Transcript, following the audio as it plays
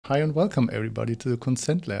Hi and welcome everybody to the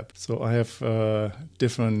ConsentLab. So I have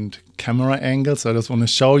different camera angles. I just want to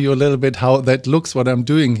show you a little bit how that looks, what I'm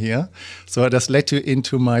doing here. So I just let you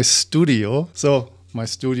into my studio. So my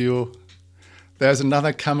studio, there's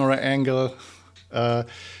another camera angle.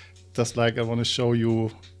 Just like I want to show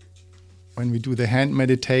you when we do the hand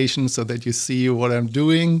meditation so that you see what I'm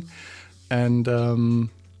doing. And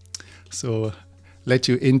so let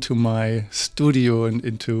you into my studio and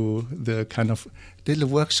into the kind of little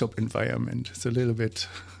workshop environment. It's a little bit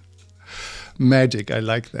magic. I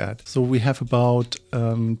like that. So we have about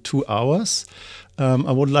 2 hours.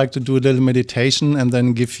 I would like to do a little meditation and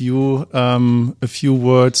then give you a few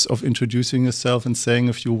words of introducing yourself and saying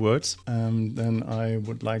a few words. Then I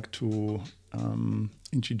would like to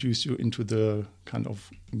introduce you into the kind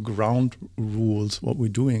of ground rules, what we're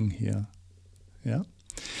doing here. Yeah.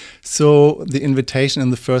 So the invitation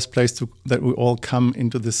in the first place that we all come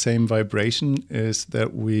into the same vibration is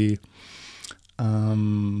that we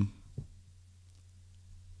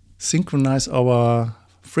synchronize our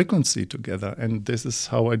frequency together. And this is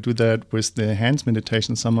how I do that with the hands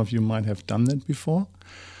meditation. Some of you might have done that before,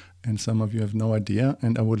 and some of you have no idea.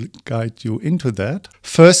 And I will guide you into that.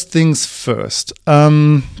 First things first.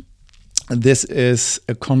 This is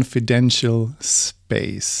a confidential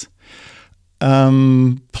space.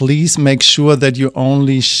 Please make sure that you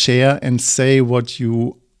only share and say what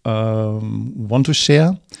you want to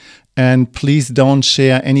share. And please don't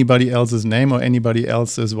share anybody else's name or anybody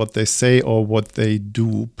else's what they say or what they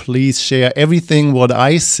do. Please share everything what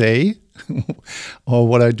I say or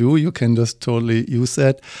what I do. You can just totally use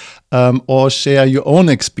that. Or share your own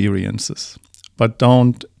experiences. But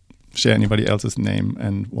don't share anybody else's name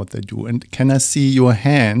and what they do. And can I see your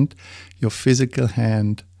hand, your physical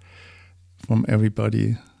hand, from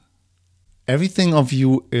everybody? Everything of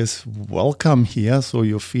you is welcome here. So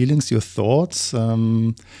your feelings, your thoughts,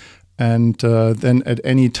 and then at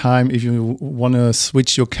any time, if you want to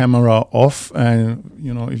switch your camera off, and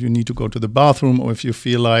if you need to go to the bathroom, or if you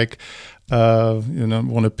feel like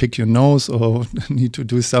want to pick your nose or need to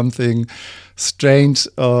do something strange,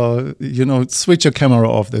 switch your camera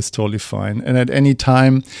off. That's totally fine. And at any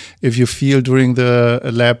time, if you feel during the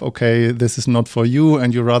lab, okay, this is not for you,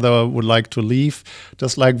 and you rather would like to leave,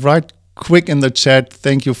 just like write quick in the chat,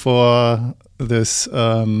 thank you for this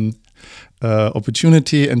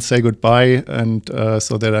opportunity, and say goodbye, and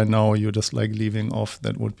so that I know you're just like leaving off.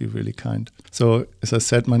 That would be really kind. So as I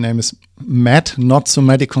said, my name is Matt, not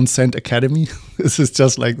Somatic Consent Academy. This is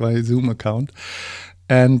just like my Zoom account.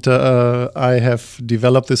 And I have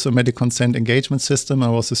developed the Somatic Consent Engagement System. I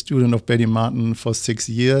was a student of Betty Martin for 6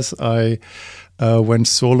 years. I went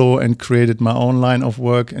solo and created my own line of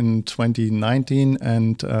work in 2019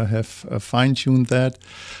 and have fine-tuned that.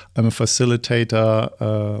 I'm a facilitator,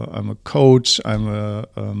 I'm a coach, I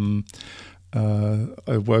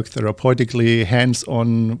work therapeutically,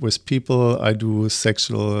 hands-on with people. I do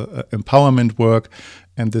sexual empowerment work,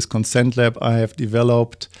 and this ConsentLab I have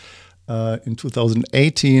developed in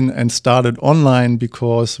 2018 and started online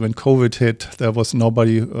because when COVID hit, there was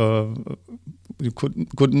nobody you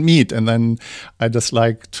couldn't meet, and then I just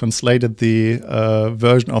like translated the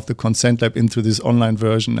version of the ConsentLab into this online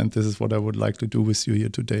version, and this is what I would like to do with you here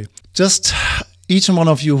today. Just each one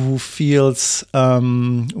of you who feels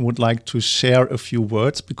would like to share a few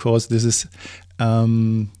words, because this is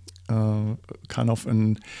kind of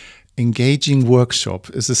an engaging workshop.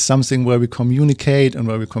 This is something where we communicate and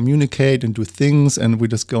do things, and we're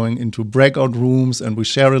just going into breakout rooms and we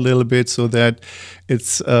share a little bit so that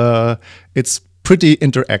it's pretty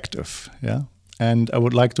interactive. Yeah. And I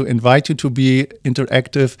would like to invite you to be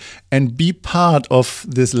interactive and be part of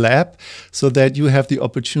this lab so that you have the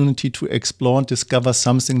opportunity to explore and discover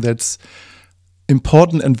something that's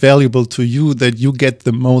important and valuable to you, that you get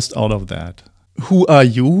the most out of that. Who are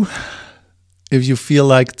you? If you feel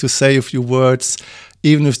like to say a few words,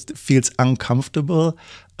 even if it feels uncomfortable,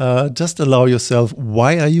 just allow yourself,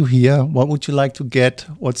 why are you here? What would you like to get?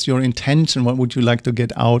 What's your intention? What would you like to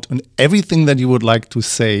get out? And everything that you would like to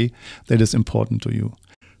say that is important to you.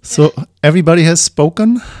 So everybody has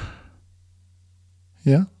spoken?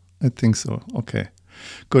 Yeah, I think so. Okay,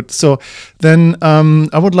 good. So then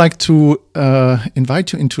I would like to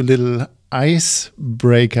invite you into a little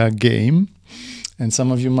icebreaker game. And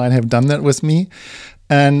some of you might have done that with me.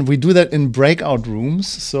 And we do that in breakout rooms.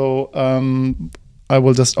 So I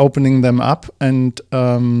will just opening them up, and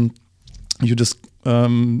you just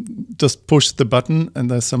push the button, and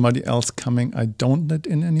there's somebody else coming. I don't let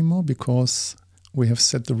in anymore because we have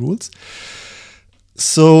set the rules.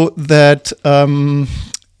 So that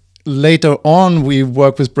later on, we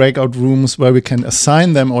work with breakout rooms where we can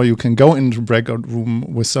assign them, or you can go into a breakout room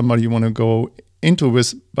with somebody you want to go into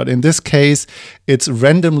with. But in this case, it's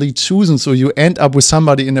randomly chosen. So you end up with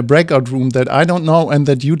somebody in a breakout room that I don't know and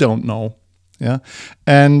that you don't know. Yeah.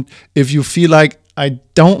 And if you feel like I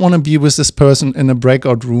don't want to be with this person in a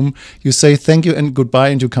breakout room, you say thank you and goodbye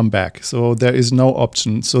and you come back. So there is no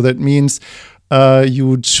option. So that means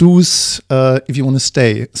you choose if you want to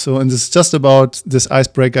stay. So, and this is just about this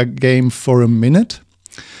icebreaker game for a minute.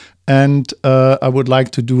 And I would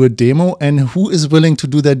like to do a demo. And who is willing to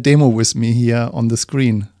do that demo with me here on the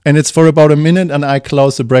screen? And it's for about a minute, and I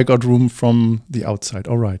close the breakout room from the outside.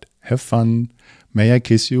 All right, have fun. May I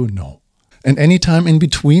kiss you? No. And any time in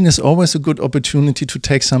between is always a good opportunity to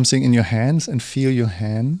take something in your hands and feel your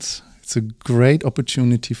hands. It's a great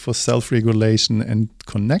opportunity for self-regulation and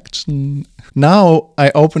connection. Now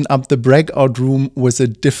I open up the breakout room with a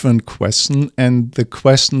different question. And the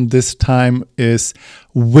question this time is,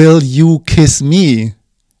 will you kiss me?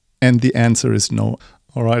 And the answer is no.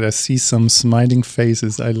 All right, I see some smiling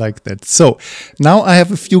faces. I like that. So now I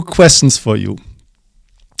have a few questions for you.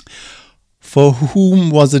 For whom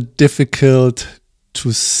was it difficult to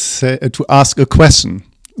ask a question?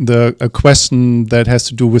 A question that has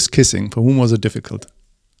to do with kissing. For whom was it difficult?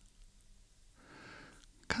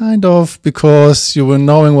 Kind of, because you were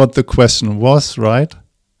knowing what the question was, right?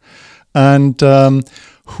 And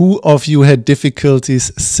who of you had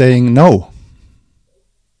difficulties saying no?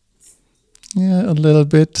 Yeah, a little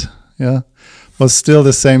bit. Yeah, was still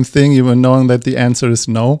the same thing. You were knowing that the answer is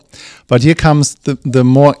no. But here comes the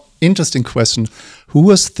more interesting question. Who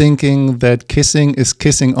was thinking that kissing is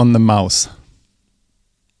kissing on the mouth?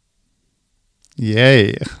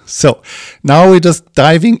 Yay. So now we're just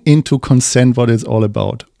diving into consent, what it's all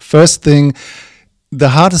about. First thing, the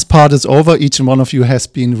hardest part is over. Each one of you has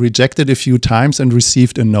been rejected a few times and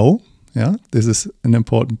received a no. Yeah, this is an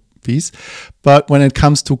important piece. But when it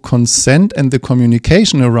comes to consent and the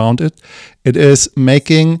communication around it, it is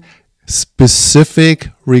making specific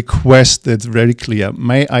requests that's very clear.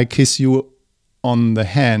 May I kiss you on the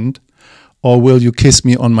hand? Or will you kiss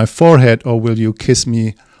me on my forehead? Or will you kiss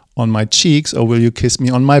me on my cheeks? Or will you kiss me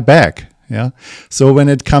on my back? Yeah. So when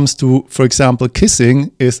it comes to, for example,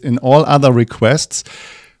 kissing, is in all other requests,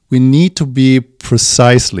 we need to be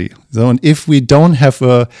precisely. So, and if we don't have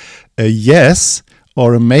a yes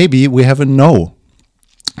or a maybe, we have a no.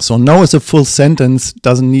 So no is a full sentence,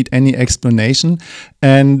 doesn't need any explanation.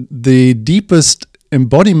 And the deepest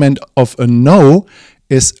embodiment of a no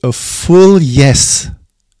is a full yes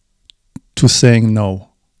to saying no.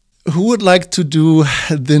 Who would like to do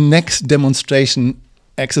the next demonstration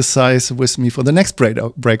exercise with me for the next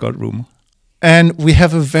breakout room? And we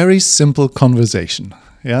have a very simple conversation.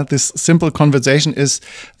 Yeah, this simple conversation is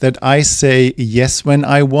that I say yes when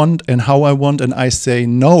I want and how I want, and I say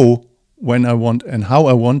no when I want and how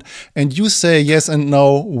I want, and you say yes and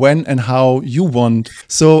no when and how you want.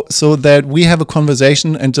 So that we have a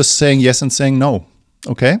conversation and just saying yes and saying no.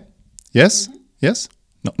 Okay? Yes? Mm-hmm. Yes?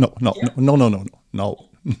 No, no, no, yeah. No, no, no, no, no,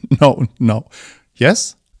 no, no.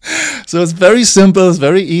 Yes? So it's very simple, it's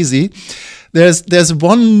very easy. There's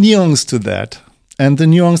one nuance to that, and the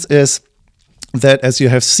nuance is that, as you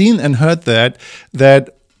have seen and heard,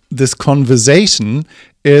 that this conversation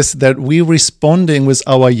is that we responding with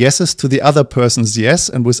our yeses to the other person's yes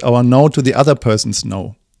and with our no to the other person's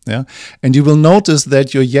no. Yeah, and you will notice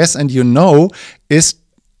that your yes and your no is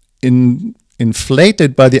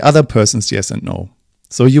inflated by the other person's yes and no.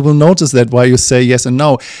 So you will notice that while you say yes and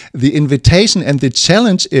no, the invitation and the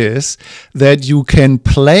challenge is that you can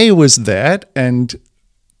play with that and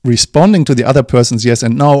responding to the other person's yes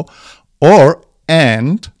and no,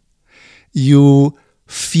 and you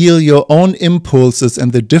feel your own impulses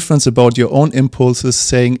and the difference about your own impulses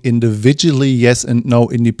saying individually yes and no,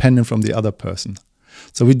 independent from the other person.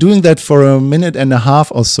 So we're doing that for a minute and a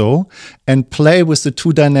half or so and play with the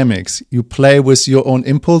two dynamics. You play with your own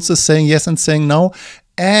impulses saying yes and saying no,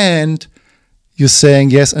 and you're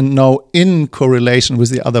saying yes and no in correlation with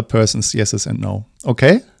the other person's yeses and no.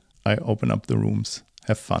 Okay? I open up the rooms.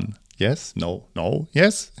 Have fun. Yes, no, no,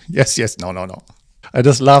 yes, yes, yes, no, no, no. I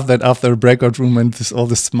just love that after a breakout room and all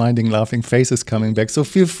the smiling, laughing faces coming back. So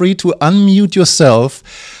feel free to unmute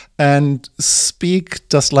yourself and speak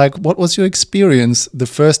just like, what was your experience? The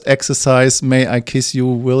first exercise, may I kiss you,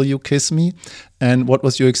 will you kiss me? And what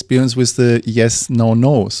was your experience with the yes, no,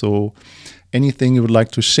 no? So anything you would like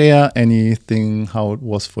to share, anything, how it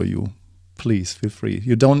was for you, please feel free.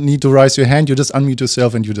 You don't need to raise your hand, you just unmute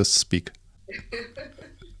yourself and you just speak.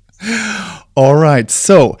 All right,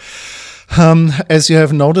 so as you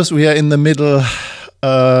have noticed, we are in the middle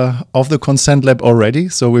of the ConsentLab already.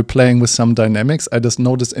 So we're playing with some dynamics. I just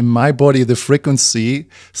noticed in my body the frequency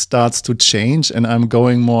starts to change, and I'm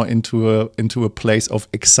going more into a place of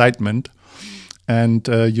excitement. And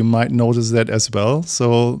you might notice that as well.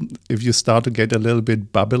 So if you start to get a little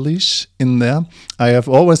bit bubbleish in there, I have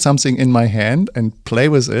always something in my hand and play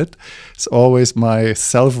with it. It's always my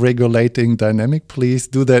self-regulating dynamic. Please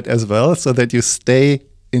do that as well so that you stay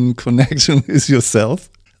in connection with yourself.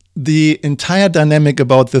 The entire dynamic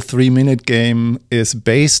about the 3-minute game is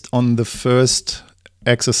based on the first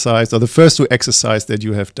exercise, or the first 2 exercises that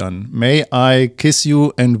you have done. May I kiss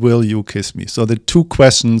you and will you kiss me? So the 2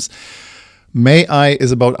 questions. May I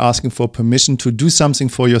is about asking for permission to do something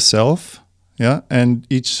for yourself. Yeah, and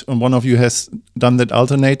each one of you has done that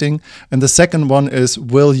alternating. And the second one is,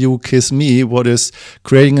 will you kiss me? What is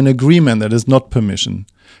creating an agreement that is not permission.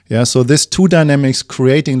 Yeah, so this 2 dynamics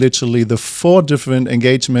creating literally the 4 different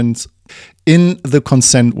engagements in the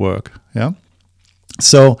consent work. Yeah,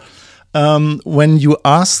 so when you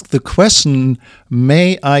ask the question,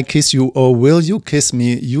 may I kiss you or will you kiss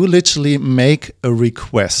me? You literally make a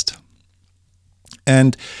request.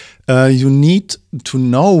 And you need to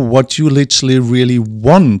know what you literally really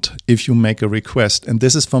want if you make a request. And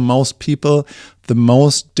this is for most people the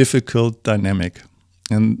most difficult dynamic.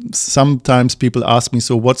 And sometimes people ask me,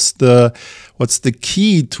 so what's the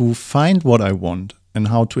key to find what I want and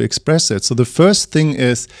how to express it? So the first thing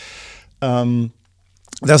is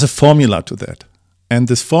there's a formula to that. And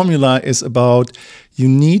this formula is about you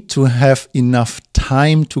need to have enough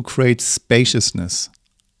time to create spaciousness.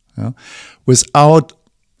 Yeah? Without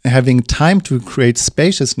having time to create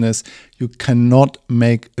spaciousness, you cannot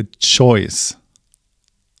make a choice.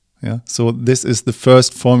 Yeah? So this is the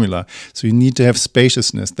first formula. So you need to have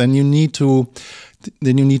spaciousness. Then you need to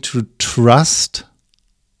trust,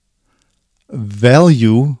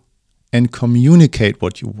 value, and communicate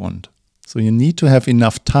what you want. So you need to have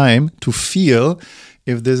enough time to feel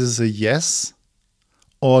if this is a yes,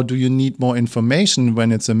 or do you need more information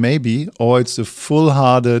when it's a maybe, or it's a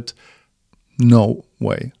full-hearted no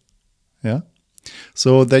way. Yeah.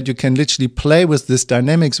 So that you can literally play with this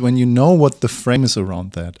dynamics when you know what the frame is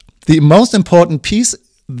around that. The most important piece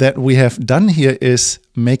that we have done here is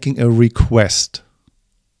making a request.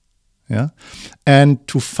 Yeah. And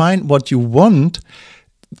to find what you want,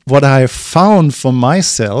 what I have found for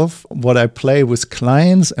myself, what I play with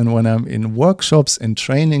clients and when I'm in workshops and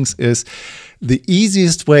trainings, is the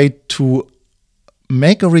easiest way to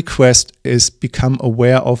make a request is become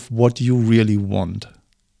aware of what you really want.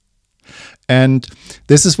 And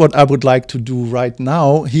this is what I would like to do right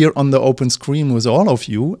now here on the open screen with all of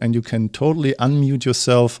you. And you can totally unmute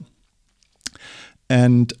yourself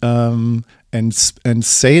and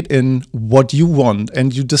say it in what you want.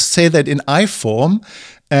 And you just say that in I form.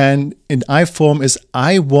 And in I form is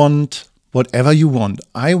I want whatever you want.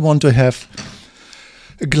 I want to have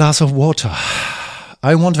a glass of water.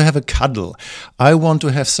 I want to have a cuddle. I want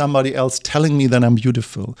to have somebody else telling me that I'm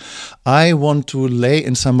beautiful. I want to lay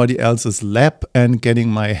in somebody else's lap and getting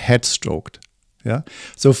my head stroked. Yeah.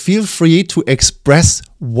 So feel free to express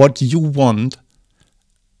what you want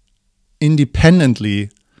independently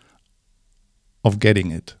of getting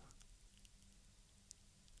it.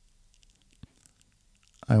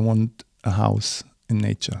 I want a house in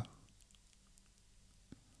nature.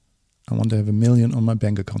 I want to have $1 million on my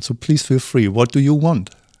bank account. So please feel free. What do you want?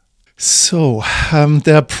 So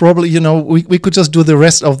there are probably, we could just do the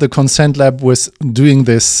rest of the ConsentLab with doing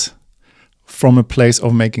this from a place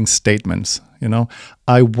of making statements.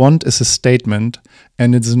 I want is a statement,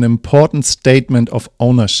 and it's an important statement of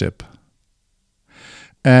ownership.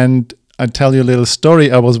 And I tell you a little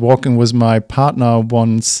story. I was walking with my partner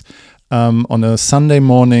once on a Sunday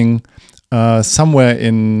morning somewhere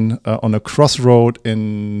on a crossroad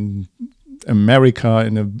in America,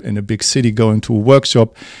 in a big city, going to a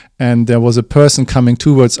workshop, and there was a person coming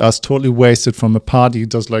towards us, totally wasted from a party,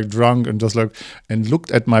 just like drunk, and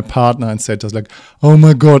looked at my partner and said, just like, "Oh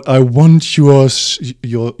my God, I want your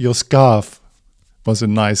scarf." It was a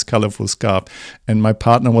nice, colorful scarf, and my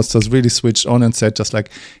partner was just really switched on and said, just like,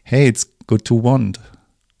 "Hey, it's good to want."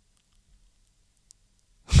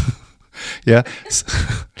 Yeah.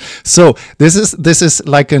 So this is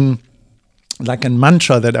like a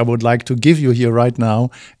mantra that I would like to give you here right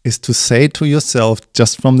now, is to say to yourself,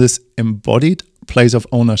 just from this embodied place of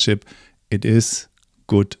ownership, it is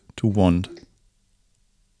good to want.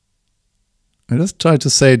 And just try to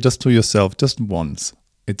say it just to yourself, just once.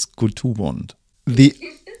 It's good to want. The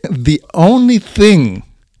only thing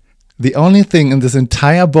in this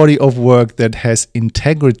entire body of work that has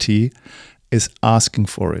integrity is asking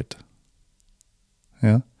for it.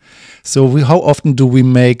 Yeah. So how often do we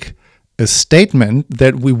make a statement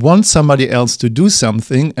that we want somebody else to do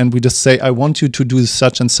something, and we just say, I want you to do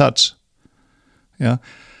such and such? Yeah.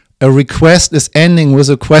 A request is ending with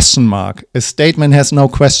a question mark. A statement has no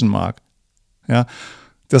question mark. Yeah.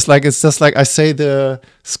 It's just like I say the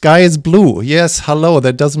sky is blue. Yes, hello,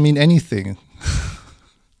 that doesn't mean anything.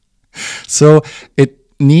 So it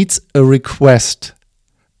needs a request,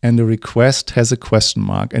 and a request has a question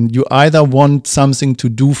mark. And you either want something to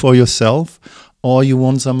do for yourself, or you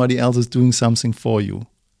want somebody else is doing something for you.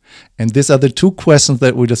 And these are the two questions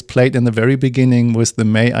that we just played in the very beginning with the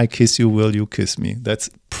may I kiss you, will you kiss me? That's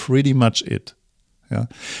pretty much it. Yeah.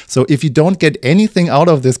 So if you don't get anything out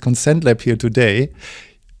of this ConsentLab here today,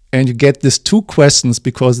 and you get these two questions,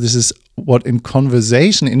 because this is what in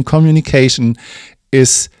conversation, in communication,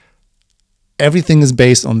 is everything is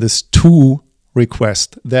based on this two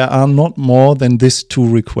requests. There are not more than these two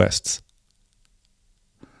requests.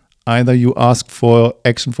 Either you ask for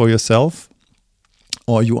action for yourself,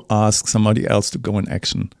 or you ask somebody else to go in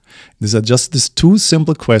action. These are just these two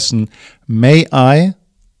simple questions. May I ...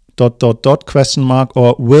 question mark,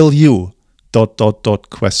 or will you ...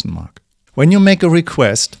 question mark. When you make a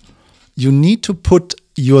request, you need to put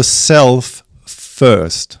yourself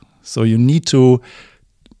first. So you need to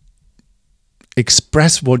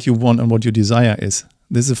express what you want and what your desire is.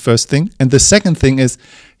 This is the first thing. And the second thing is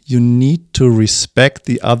you need to respect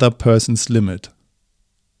the other person's limit.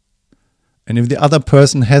 And if the other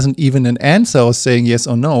person hasn't even an answer or saying yes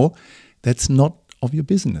or no, that's not of your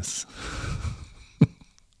business.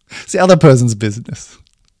 It's the other person's business.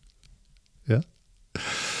 Yeah.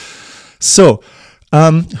 So,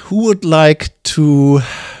 who would like to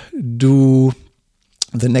do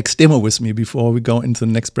the next demo with me before we go into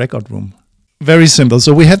the next breakout room? Very simple.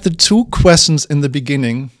 So we had the two questions in the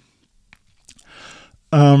beginning.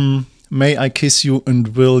 May I kiss you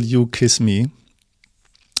and will you kiss me?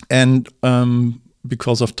 And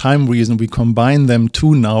because of time reason, we combine them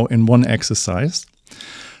two now in one exercise.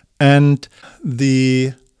 And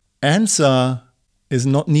the answer is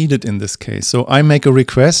not needed in this case. So I make a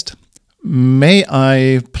request. May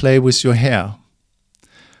I play with your hair?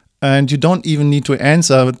 And you don't even need to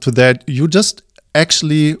answer to that. You just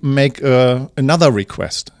actually make another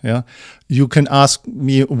request. Yeah, you can ask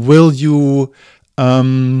me, will you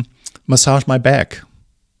massage my back?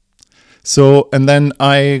 So, and then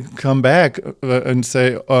I come back and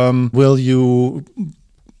say, will you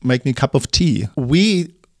make me a cup of tea?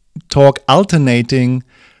 We talk alternating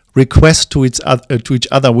requests to each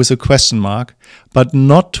other with a question mark, but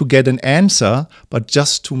not to get an answer, but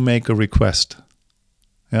just to make a request.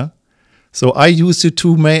 Yeah. So I use it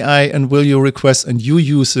to may I and will you request, and you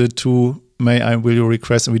use it to may I and will you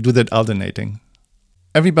request, and we do that alternating.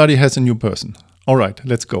 Everybody has a new person. All right,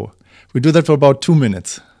 let's go. We do that for about 2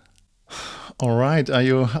 minutes. All right, are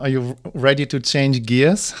you ready to change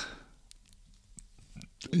gears?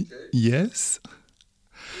 Okay. Yes.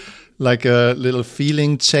 Like a little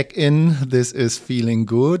feeling check-in. This is feeling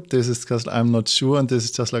good. This is because I'm not sure, and this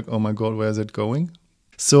is just like, oh my God, where is it going?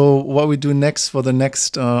 So what we do next for the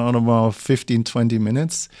next on about 15, 20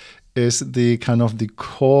 minutes is the kind of the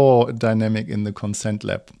core dynamic in the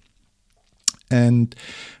ConsentLab. And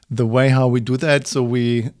the way how we do that, so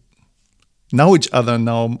we know each other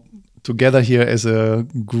now together here as a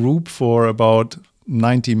group for about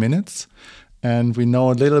 90 minutes. And we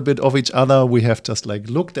know a little bit of each other. We have just like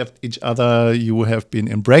looked at each other. You have been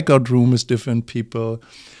in breakout rooms with different people.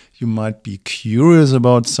 You might be curious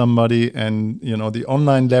about somebody. And, you know, the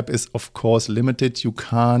online lab is, of course, limited. You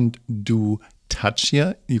can't do touch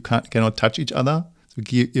here. You cannot touch each other. So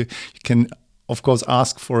you can, of course,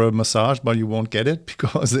 ask for a massage, but you won't get it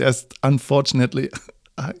because there's, unfortunately,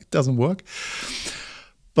 it doesn't work.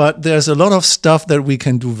 But there's a lot of stuff that we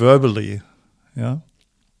can do verbally. Yeah.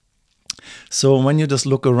 So when you just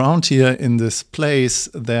look around here in this place,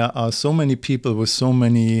 there are so many people with so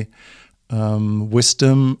many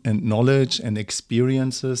wisdom and knowledge and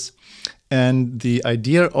experiences. And the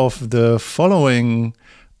idea of the following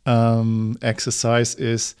exercise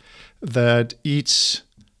is that each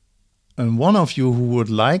and one of you who would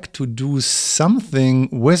like to do something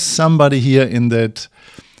with somebody here in that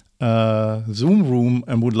Zoom room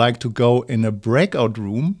and would like to go in a breakout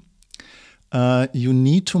room, you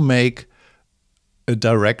need to make a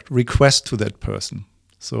direct request to that person.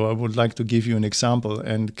 So I would like to give you an example.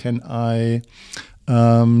 And can I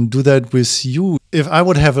do that with you? If I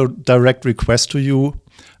would have a direct request to you,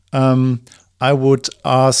 I would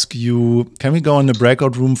ask you, can we go in the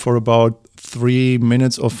breakout room for about 3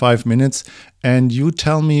 minutes or 5 minutes, and you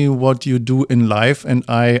tell me what you do in life, and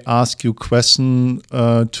I ask you questions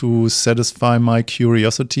to satisfy my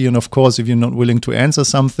curiosity. And of course, if you're not willing to answer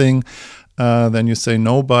something, then you say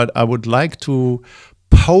no, but I would like to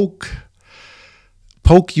poke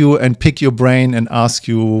you and pick your brain and ask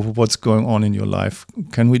you what's going on in your life.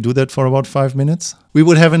 Can we do that for about 5 minutes? We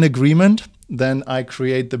would have an agreement. Then I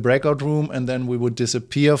create the breakout room, and then we would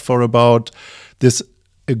disappear for about this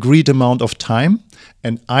agreed amount of time.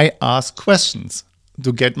 And I ask questions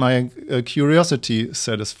to get my curiosity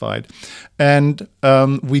satisfied. And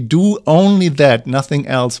we do only that, nothing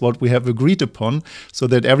else, what we have agreed upon, so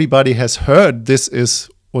that everybody has heard this is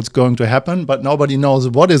what's going to happen, but nobody knows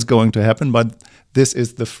what is going to happen, but this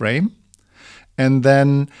is the frame. And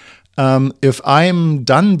then if I'm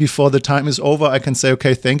done before the time is over, I can say,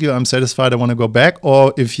 okay, thank you, I'm satisfied, I want to go back.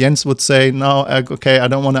 Or if Jens would say, no, okay, I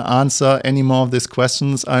don't want to answer any more of these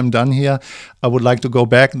questions, I'm done here, I would like to go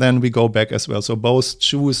back, then we go back as well. So both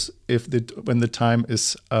choose when the time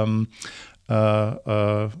is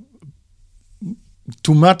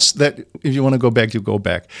too much, that if you want to go back, you go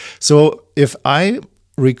back. So if I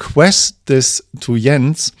request this to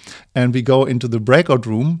Jens and we go into the breakout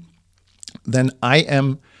room, then I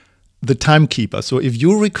am the timekeeper. So if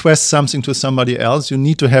you request something to somebody else, you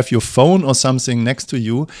need to have your phone or something next to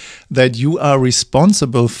you, that you are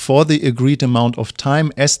responsible for the agreed amount of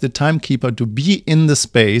time as the timekeeper to be in the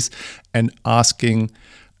space and asking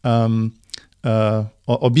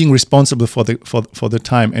or being responsible for the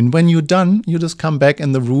time. And when you're done, you just come back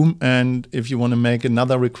in the room, and if you want to make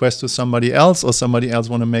another request to somebody else, or somebody else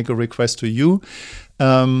want to make a request to you,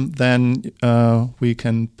 then we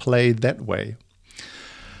can play that way.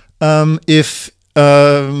 If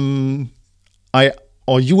I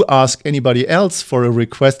or you ask anybody else for a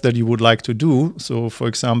request that you would like to do, so for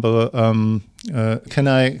example, can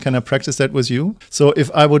I practice that with you? So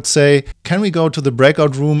if I would say, can we go to the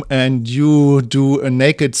breakout room and you do a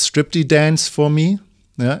naked striptease dance for me?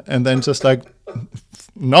 Yeah, and then just like,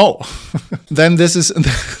 no, then this is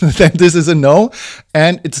a no,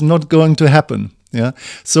 and it's not going to happen. Yeah.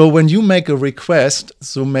 So when you make a request,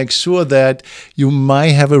 so make sure that you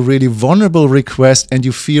might have a really vulnerable request and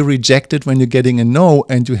you feel rejected when you're getting a no,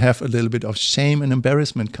 and you have a little bit of shame and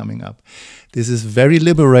embarrassment coming up. This is very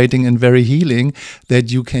liberating and very healing,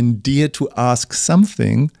 that you can dare to ask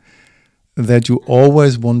something that you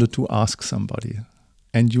always wanted to ask somebody.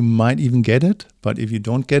 And you might even get it, but if you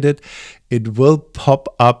don't get it, it will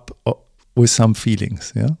pop up with some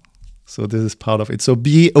feelings. Yeah. So this is part of it. So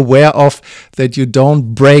be aware of that you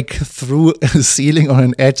don't break through a ceiling or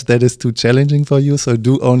an edge that is too challenging for you. So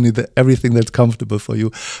do only everything that's comfortable for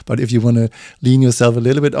you. But if you want to lean yourself a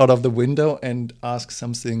little bit out of the window and ask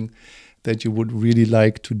something that you would really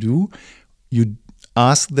like to do, you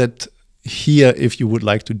ask that here if you would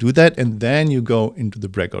like to do that, and then you go into the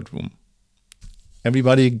breakout room.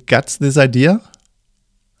 Everybody gets this idea?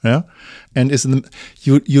 Yeah, and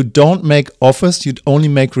you don't make offers, you only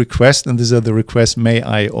make requests, and these are the requests: may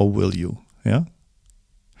I or will you? Yeah,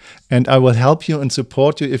 and I will help you and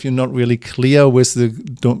support you if you're not really clear with the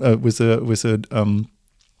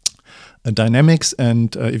dynamics,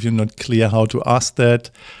 and if you're not clear how to ask that,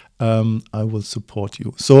 I will support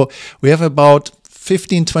you. So we have about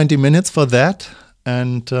 15-20 minutes for that,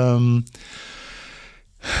 and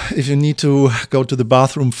if you need to go to the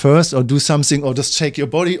bathroom first, or do something, or just shake your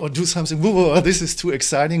body, or do something, whoa, this is too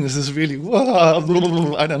exciting, this is really, whoa,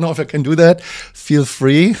 I don't know if I can do that, feel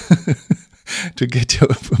free to get your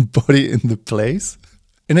body in the place.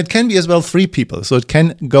 And it can be as well 3 people. So it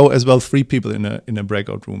can go as well 3 people in a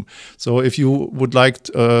breakout room. So if you would like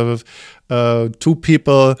 2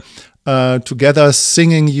 people together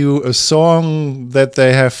singing you a song that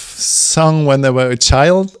they have sung when they were a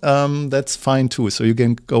child, that's fine too. So you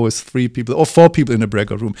can go with 3 people or 4 people in a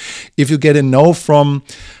breakout room. If you get a no from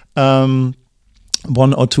 1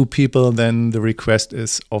 or 2 people, then the request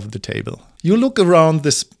is off the table. You look around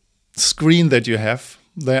this screen that you have.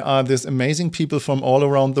 There are these amazing people from all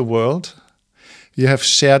around the world you have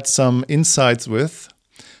shared some insights with,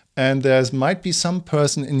 and there might be some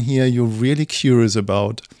person in here you're really curious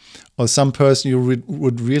about, or some person you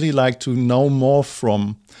would really like to know more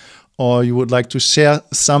from, or you would like to share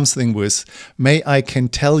something with. May I can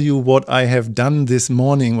tell you what I have done this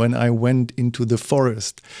morning when I went into the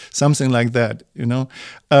forest, something like that, you know.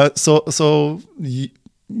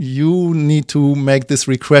 You need to make this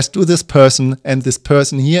request to this person, and this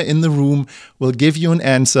person here in the room will give you an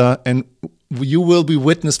answer, and you will be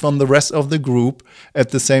witness from the rest of the group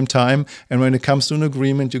at the same time. And when it comes to an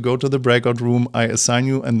agreement, you go to the breakout room, I assign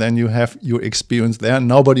you, and then you have your experience there.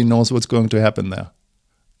 Nobody knows what's going to happen there.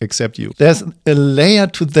 accept you. There's a layer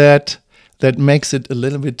to that that makes it a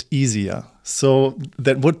little bit easier. So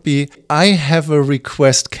that would be, I have a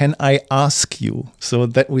request, can I ask you? So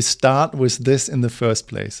that we start with this in the first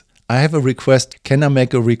place. I have a request, can I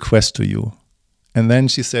make a request to you? And then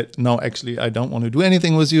she said, no, actually, I don't want to do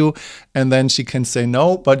anything with you. And then she can say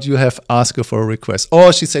no, but you have asked her for a request.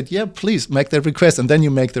 Or she said, yeah, please make that request. And then you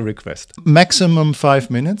make the request. Maximum 5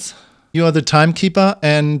 minutes. You are the timekeeper.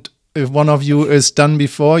 And if one of you is done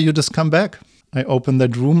before, you just come back. I open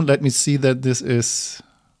that room. Let me see that this is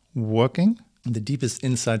working. The deepest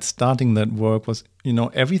insight starting that work was,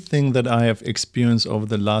 everything that I have experienced over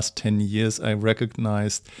the last 10 years, I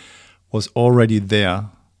recognized was already there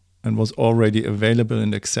and was already available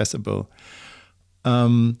and accessible.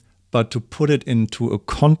 But to put it into a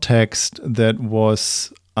context that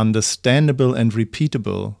was understandable and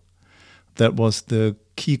repeatable, that was the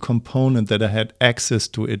key component, that I had access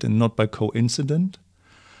to it and not by coincidence,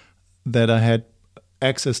 that I had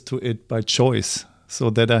access to it by choice, so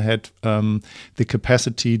that I had the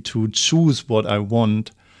capacity to choose what I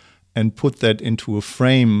want and put that into a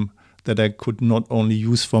frame that I could not only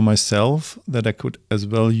use for myself, that I could as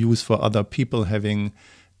well use for other people having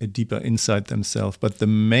a deeper insight themselves. But the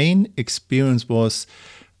main experience was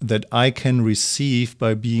that I can receive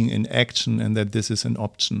by being in action, and that this is an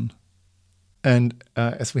option. And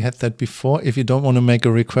as we had that before, if you don't want to make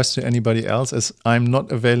a request to anybody else, as I'm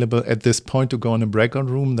not available at this point to go in a breakout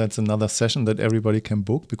room, that's another session that everybody can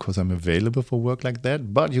book because I'm available for work like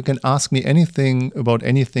that. But you can ask me anything about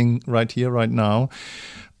anything right here, right now,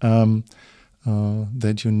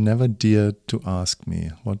 that you never dare to ask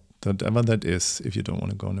me. Whatever that is, if you don't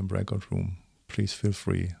want to go in a breakout room, please feel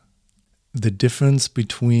free. The difference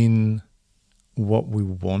between what we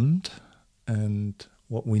want and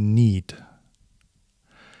what we need.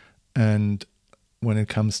 And when it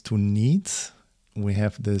comes to needs, we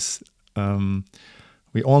have this,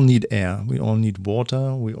 we all need air, we all need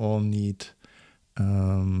water, we all need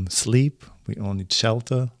sleep, we all need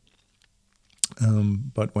shelter.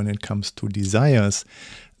 But when it comes to desires,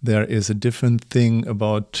 there is a different thing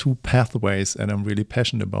about two pathways that I'm really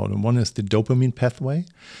passionate about. And one is the dopamine pathway,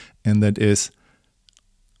 and that is,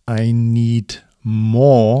 I need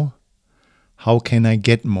more. How can I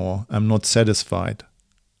get more? I'm not satisfied.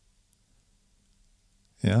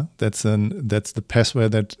 Yeah, that's the pathway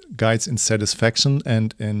that guides in satisfaction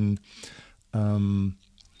and in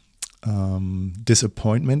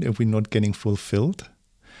disappointment if we're not getting fulfilled.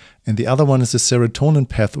 And the other one is the serotonin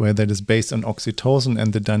pathway that is based on oxytocin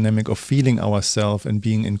and the dynamic of feeling ourselves and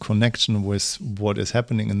being in connection with what is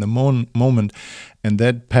happening in the moment. And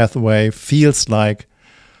that pathway feels like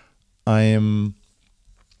I am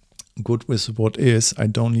good with what is, I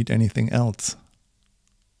don't need anything else.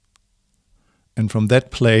 And from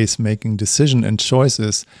that place, making decision and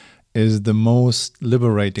choices is the most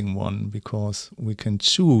liberating one, because we can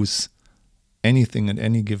choose anything at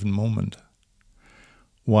any given moment.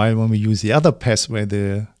 While when we use the other pathway,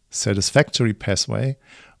 the satisfactory pathway,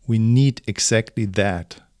 we need exactly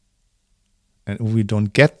that. And if we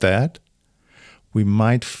don't get that, we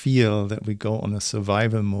might feel that we go on a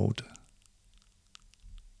survival mode.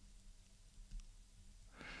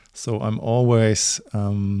 So I'm always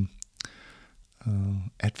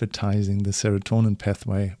advertising the serotonin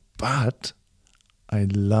pathway, but I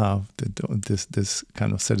love this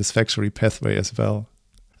kind of satisfactory pathway as well.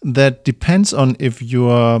 That depends on if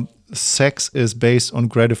your sex is based on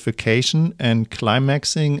gratification and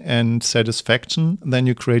climaxing and satisfaction, then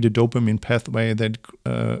you create a dopamine pathway that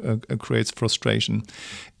creates frustration.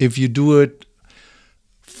 If you do it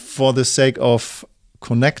for the sake of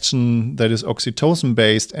connection that is oxytocin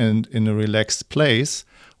based and in a relaxed place,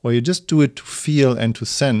 or you just do it to feel and to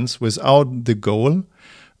sense without the goal,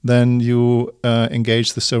 then you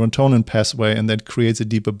engage the serotonin pathway, and that creates a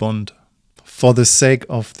deeper bond. For the sake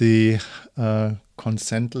of the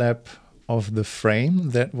ConsentLab of the frame,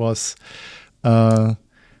 that was kind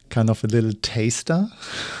of a little taster.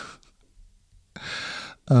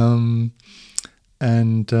 And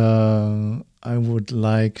I would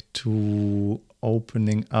like to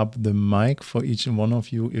opening up the mic for each and one of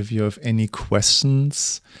you if you have any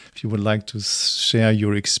questions, if you would like to share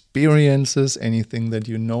your experiences, anything that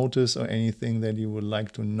you notice or anything that you would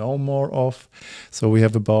like to know more of. So we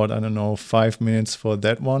have about, 5 minutes for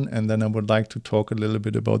that one. And then I would like to talk a little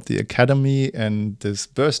bit about the Academy and this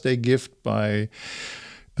birthday gift by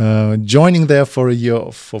joining there for a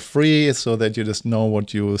year for free, so that you just know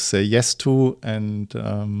what you say yes to, and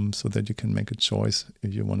so that you can make a choice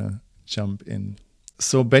if you want to jump in.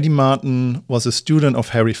 So Betty Martin was a student of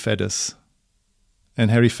Harry Faddis,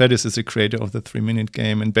 and Harry Faddis is the creator of the 3-minute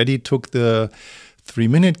game. And Betty took the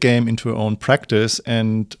 3-minute game into her own practice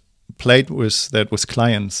and played with that with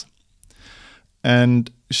clients.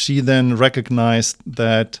 And she then recognized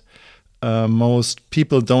that most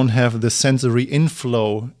people don't have the sensory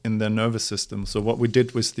inflow in their nervous system. So what we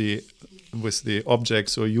did with the object,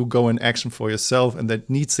 so you go in action for yourself, and that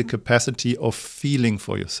needs the capacity of feeling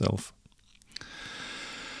for yourself.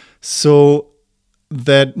 So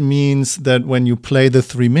that means that when you play the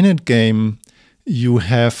 3-minute game, you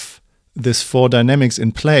have this 4 dynamics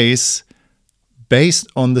in place based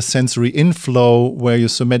on the sensory inflow where your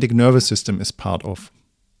somatic nervous system is part of.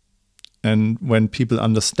 And when people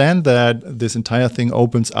understand that, this entire thing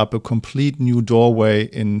opens up a complete new doorway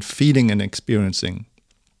in feeling and experiencing,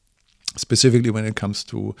 specifically when it comes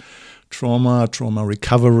to trauma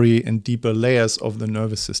recovery, and deeper layers of the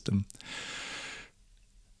nervous system.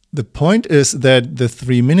 The point is that the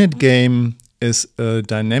 3-minute game is a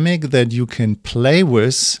dynamic that you can play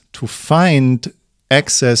with to find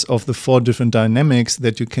access of the 4 different dynamics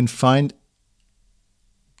that you can find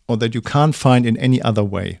or that you can't find in any other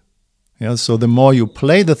way. Yeah, so the more you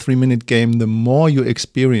play the 3-minute game, the more you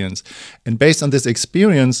experience. And based on this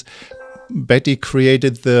experience, Betty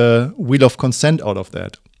created the wheel of consent out of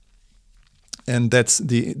that. And that's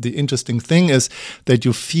the interesting thing, is that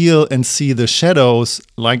you feel and see the shadows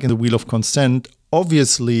like in the wheel of consent.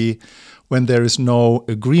 Obviously, when there is no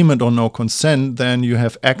agreement or no consent, then you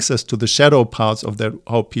have access to the shadow parts of that,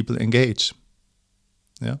 how people engage.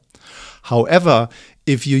 Yeah. However,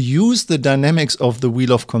 if you use the dynamics of the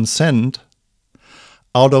wheel of consent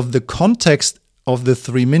out of the context of the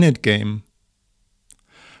 3-minute game,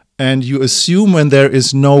 and you assume when there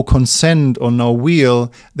is no consent or no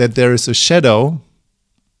wheel that there is a shadow,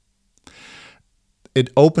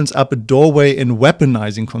 it opens up a doorway in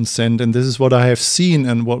weaponizing consent. And this is what I have seen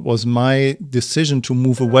and what was my decision to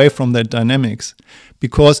move away from that dynamics.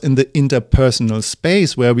 Because in the interpersonal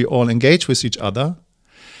space where we all engage with each other,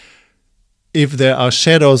 if there are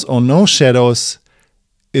shadows or no shadows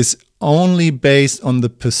is only based on the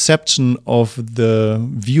perception of the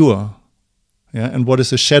viewer. Yeah, and what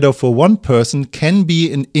is a shadow for one person can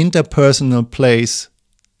be an interpersonal place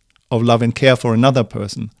of love and care for another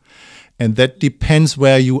person. And that depends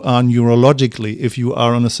where you are neurologically, if you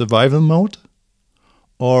are on a survival mode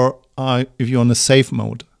or if you're on a safe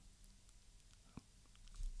mode.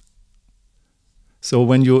 So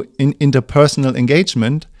when you're in interpersonal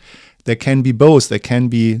engagement, there can be both. There can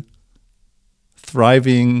be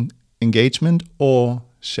thriving engagement or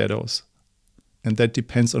shadows. And that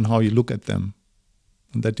depends on how you look at them.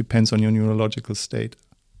 And that depends on your neurological state.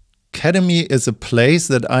 Academy is a place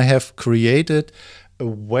that I have created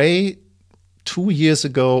away 2 years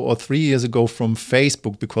ago or 3 years ago from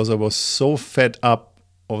Facebook, because I was so fed up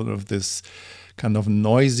of this kind of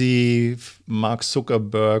noisy Mark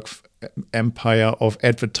Zuckerberg empire of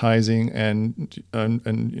advertising, and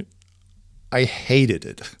I hated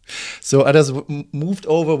it. So I just moved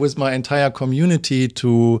over with my entire community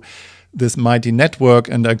to this mighty network,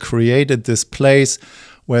 and I created this place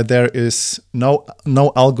where there is no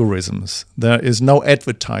algorithms, there is no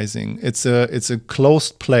advertising. It's a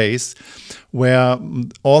closed place where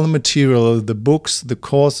all the material, the books, the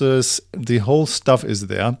courses, the whole stuff is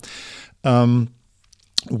there,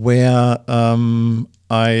 where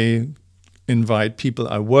I invite people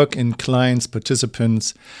I work in, clients,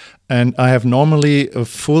 participants. And I have normally a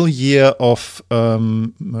full year of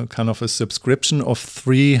kind of a subscription of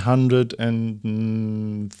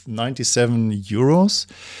 397 euros.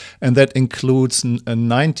 And that includes a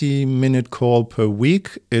 90-minute call per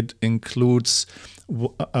week. It includes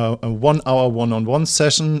a 1-hour one-on-one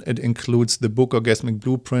session. It includes the book Orgasmic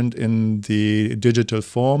Blueprint in the digital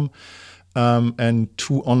form. And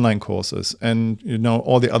 2 online courses, and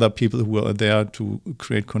all the other people who are there to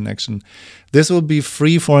create connection. This will be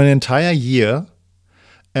free for an entire year,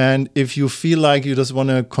 and if you feel like you just want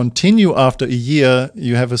to continue after a year,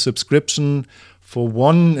 you have a subscription for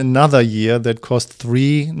another year that costs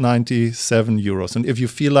 397 euros. And if you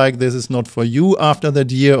feel like this is not for you after that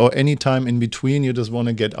year or any time in between, you just want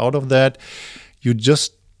to get out of that, you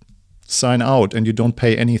just sign out and you don't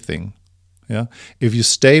pay anything. Yeah. If you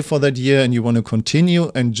stay for that year and you want to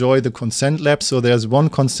continue, enjoy the ConsentLab. So there's one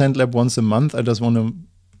ConsentLab once a month. I just want to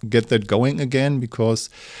get that going again because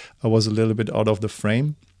I was a little bit out of the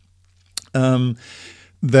frame.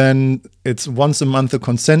 Then it's once a month the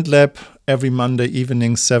ConsentLab. Every Monday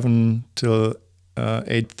evening, 7 till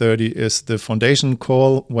 8:30 is the foundation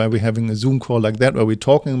call, where we're having a Zoom call like that, where we're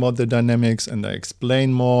talking about the dynamics and I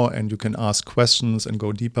explain more, and you can ask questions and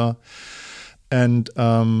go deeper. And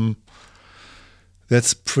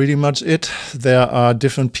That's pretty much it. There are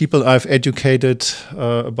different people. I've educated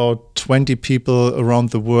about 20 people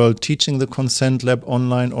around the world teaching the ConsentLab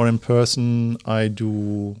online or in person. I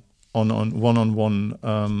do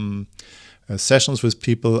one-on-one sessions with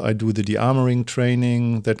people. I do the de-armoring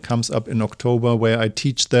training that comes up in October, where I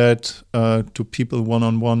teach that to people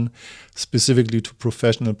one-on-one, specifically to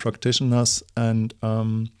professional practitioners. And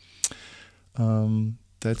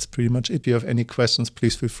that's pretty much it. If you have any questions,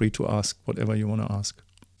 please feel free to ask whatever you want to ask.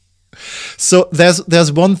 So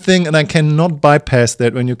there's one thing, and I cannot bypass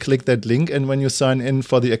that when you click that link and when you sign in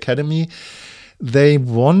for the Academy. They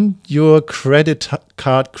want your credit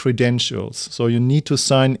card credentials. So you need to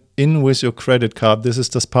sign in with your credit card. This is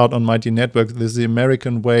just part on Mighty Network. This is the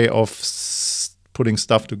American way of putting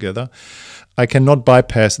stuff together. I cannot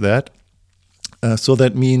bypass that. So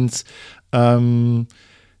that means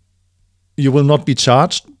you will not be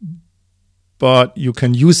charged, but you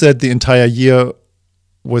can use that the entire year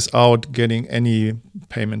without getting any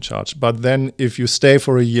payment charge. But then if you stay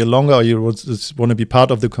for a year longer, or you just want to be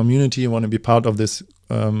part of the community, you want to be part of this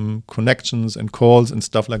connections and calls and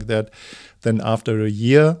stuff like that, then after a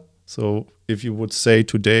year, so if you would say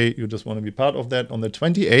today you just want to be part of that, on the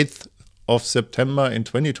 28th of September in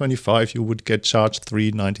 2025, you would get charged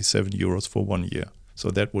 €397 for 1 year. So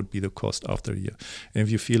that would be the cost after a year. And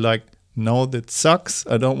if you feel like, no, that sucks,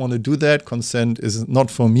 I don't want to do that, consent is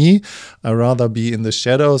not for me, I'd rather be in the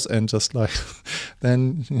shadows and just like,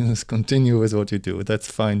 then you just continue with what you do.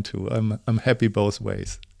 That's fine too. I'm happy both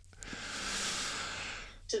ways.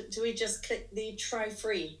 Do we just click the try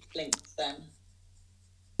free link then?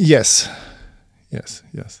 Yes.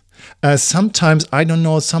 Sometimes, I don't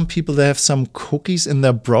know, some people, they have some cookies in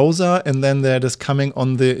their browser and then they're just coming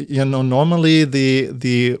on the, normally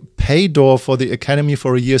the pay door for the Academy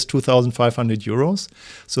for a year is €2,500.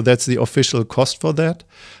 So that's the official cost for that.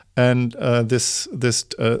 And this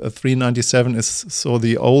 $397 is so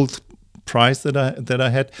the old price that I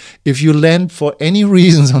had. If you land for any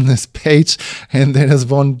reasons on this page and they just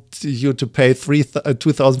want you to pay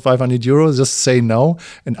 €2,500, just say no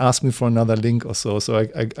and ask me for another link or so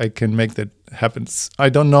I can make that happen. I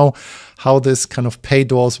don't know how this kind of pay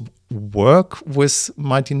doors work with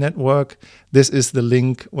Mighty Network. This is the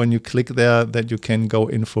link when you click there that you can go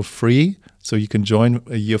in for free. So you can join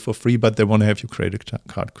a year for free, but they want to have your credit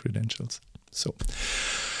card credentials. So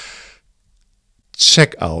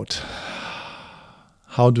check out.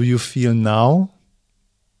 How do you feel now?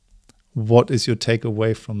 What is your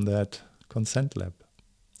takeaway from that ConsentLab?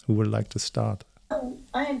 Who would like to start?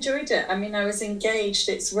 I enjoyed it. I mean, I was engaged.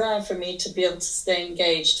 It's rare for me to be able to stay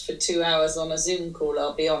engaged for 2 hours on a Zoom call,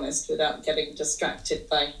 I'll be honest, without getting distracted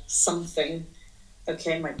by something.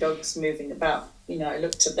 Okay, my dog's moving about. I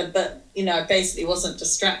looked at them, but, I basically wasn't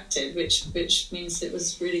distracted, which means it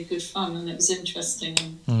was really good fun and it was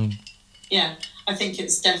interesting. And yeah, I think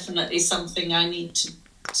it's definitely something I need to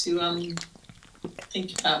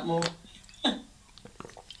think about more.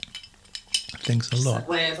 Thanks a lot. That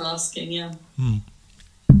way of asking, yeah.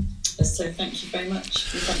 So thank you very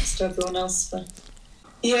much, and thanks to everyone else for.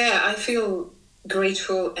 Yeah, I feel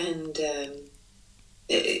grateful and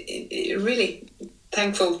really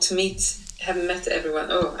thankful to having met everyone.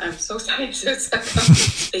 Oh, I'm so tired, so I can't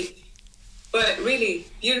speak. But really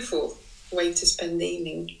beautiful way to spend the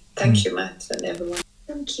evening. Thank you, Matt, and everyone.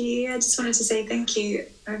 Thank you. I just wanted to say thank you.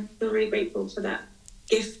 I feel really grateful for that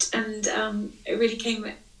gift, and it really came.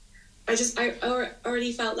 I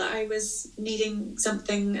already felt that I was needing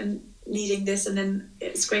something and needing this, and then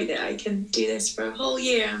it's great that I can do this for a whole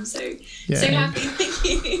year. I'm so happy. Thank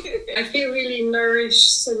you. I feel really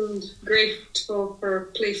nourished and grateful for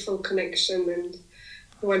playful connection, and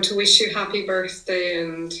I want to wish you happy birthday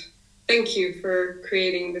and thank you for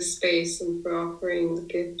creating the space and for offering the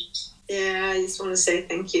gift. Yeah, I just want to say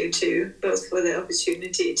thank you to both for the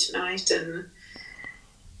opportunity tonight and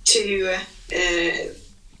to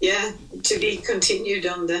be continued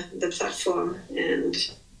on the platform, and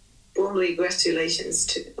warmly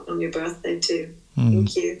congratulations on your birthday too.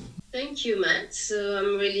 Thank you. Thank you, Matt. So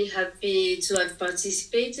I'm really happy to have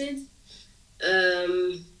participated.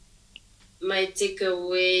 My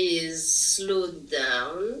takeaway is slow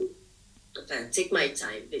down. Take my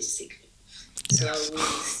time, basically. Yes. So I will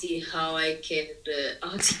see how I can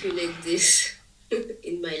articulate this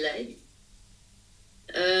in my life.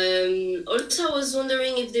 Also, I was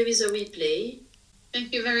wondering if there is a replay.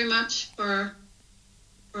 Thank you very much for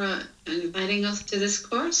inviting us to this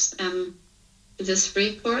course, to this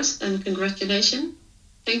free course, and congratulations.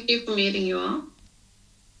 Thank you for meeting you all.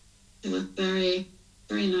 It was very,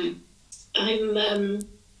 very nice. I'm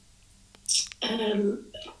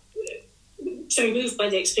very moved by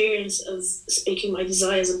the experience of speaking my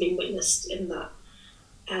desires and being witnessed in that.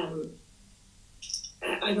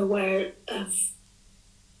 I'm aware of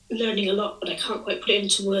learning a lot, but I can't quite put it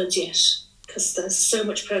into words yet because there's so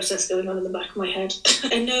much process going on in the back of my head.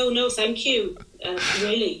 And no, thank you.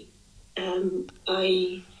 Really,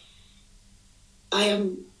 I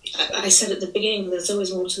said at the beginning, there's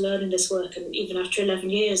always more to learn in this work, and even after 11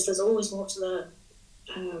 years, there's always more to learn.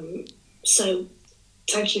 So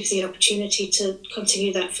thank you for the opportunity to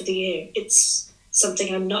continue that for the year. It's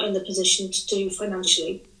something I'm not in the position to do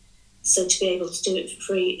financially, so to be able to do it for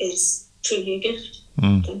free is truly a gift.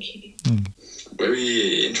 Thank you.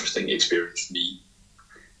 Very interesting experience for me,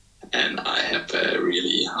 and I have a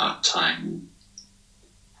really hard time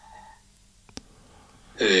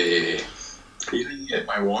feeling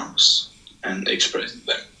my wants and expressing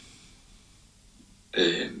them.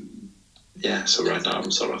 So right now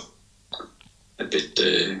I'm sort of a bit,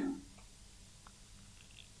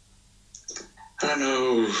 I don't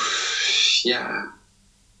know,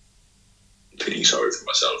 feeling sorry for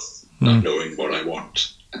myself, not knowing what I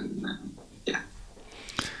want. And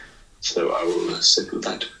so I will sit with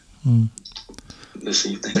that this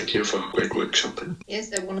evening. Thank you for a great workshop.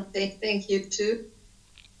 Yes, I want to say thank you too.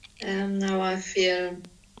 Now I feel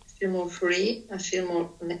more free. I feel more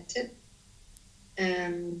connected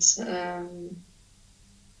and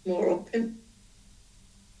more open.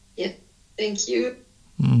 Yeah, thank you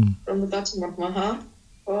from the bottom of my heart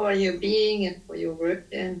for your being and for your work.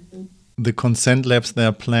 And the Consent Labs, they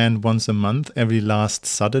are planned once a month, every last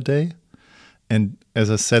Saturday. And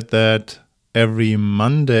as I said, that every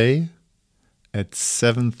Monday at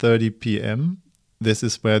 7:30 p.m. This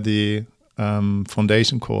is where the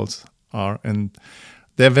foundation calls are, and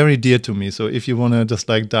they're very dear to me. So if you want to just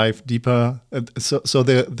like dive deeper, so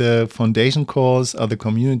the foundation calls are the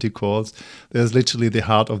community calls. There's literally the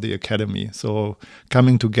heart of the academy. So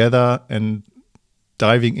coming together and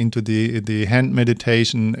diving into the hand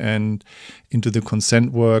meditation and into the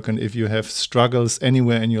consent work. And if you have struggles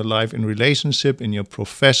anywhere in your life, in relationship, in your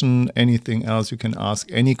profession, anything else, you can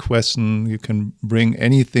ask any question. You can bring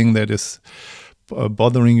anything that is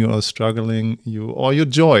bothering you or struggling you, or your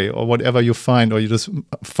joy, or whatever you find, or you just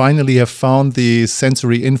finally have found the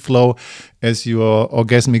sensory inflow as your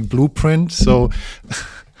orgasmic blueprint. So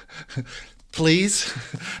please,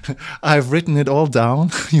 I've written it all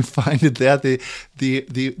down. You find it there.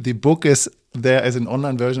 The book is there as an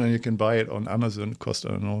online version, and you can buy it on Amazon. It costs, I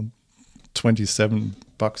don't know, $27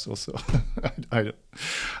 or so.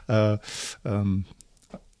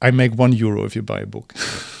 I make €1 if you buy a book.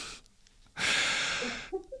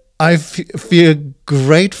 I feel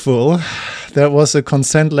grateful. There was a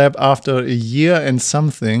Consent Lab after a year and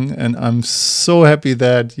something, and I'm so happy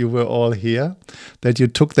that you were all here, that you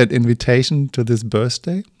took that invitation to this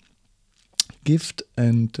birthday gift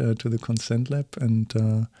and to the Consent Lab. And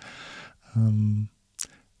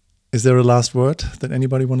is there a last word that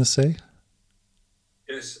anybody want to say?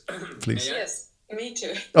 Yes. Please. Yes, me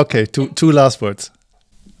too. Okay, two last words.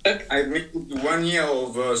 I made 1 year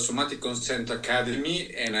of Somatic Consent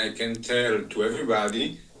Academy, and I can tell to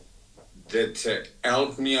everybody that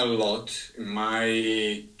helped me a lot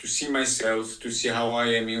to see myself, to see how I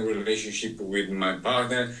am in relationship with my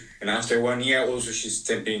partner. And after 1 year, also she's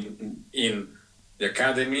stepping in the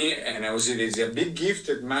academy, and I would say it's a big gift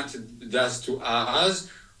that Matt does to us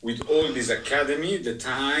with all this academy, the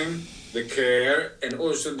time, the care, and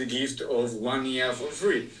also the gift of 1 year for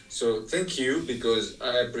free. So thank you, because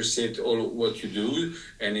I appreciate all what you do,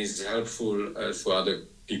 and it's helpful for other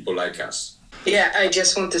people like us. Yeah, I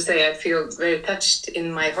just want to say I feel very touched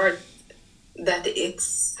in my heart that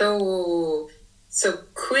it's so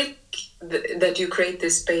quick that you create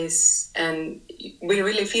this space, and we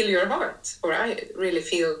really feel your heart, or I really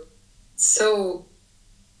feel so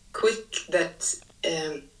quick that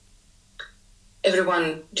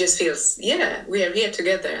everyone just feels, yeah, we are here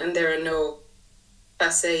together, and there are no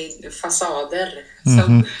facader.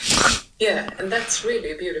 So, yeah, and that's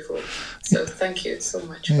really beautiful. So thank you so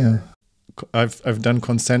much. Yeah. I've done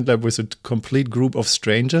Consent Lab with a complete group of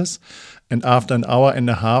strangers, and after an hour and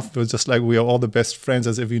a half, we're just like, we are all the best friends,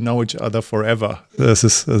 as if we know each other forever. This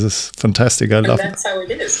is fantastic. I love it. That's how it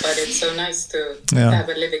is, but it's so nice to have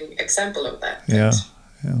a living example of that. Yeah.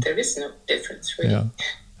 There is no difference, really. Yeah. We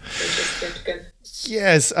just get together.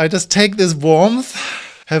 Yes, I just take this warmth.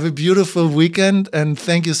 Have a beautiful weekend, and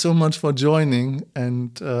thank you so much for joining.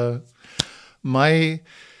 And my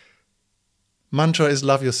mantra is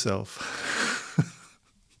love yourself.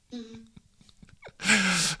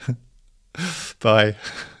 Bye.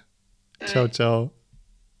 Ciao, ciao.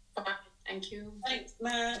 Bye. Thank you. Thanks,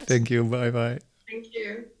 Matt. Thank you. Bye, bye. Thank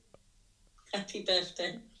you. Happy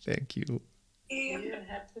birthday. Thank you. Yeah,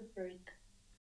 happy birthday.